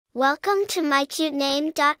Welcome to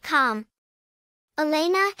mycutename.com.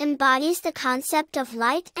 Elayna embodies the concept of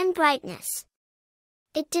light and brightness.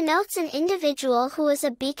 It denotes an individual who is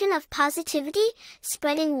a beacon of positivity,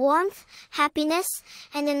 spreading warmth, happiness,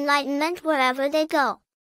 and enlightenment wherever they go.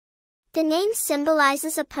 The name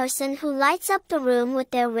symbolizes a person who lights up the room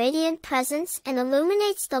with their radiant presence and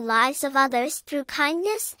illuminates the lives of others through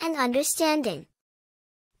kindness and understanding.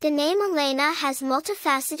 The name Elayna has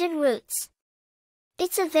multifaceted roots.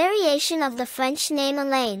 It's a variation of the French name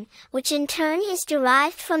Elaine, which in turn is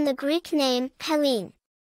derived from the Greek name Helene.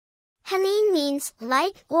 Helene means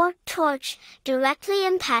light or torch, directly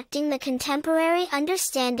impacting the contemporary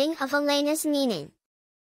understanding of Elayna's meaning.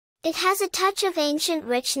 It has a touch of ancient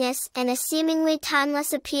richness and a seemingly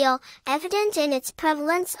timeless appeal, evident in its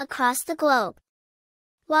prevalence across the globe.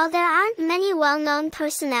 While there aren't many well-known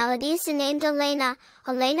personalities named Elayna,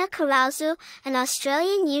 Elayna Carouzu, an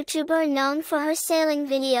Australian YouTuber known for her sailing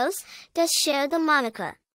videos, does share the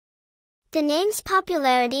moniker. The name's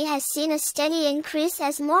popularity has seen a steady increase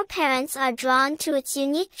as more parents are drawn to its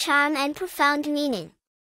unique charm and profound meaning.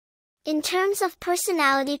 In terms of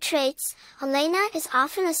personality traits, Elayna is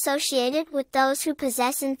often associated with those who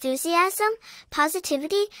possess enthusiasm,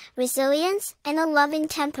 positivity, resilience, and a loving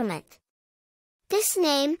temperament. This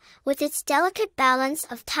name, with its delicate balance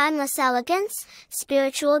of timeless elegance,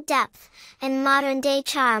 spiritual depth, and modern-day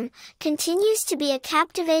charm, continues to be a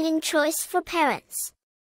captivating choice for parents.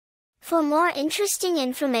 For more interesting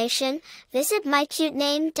information, visit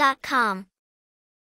mycutename.com.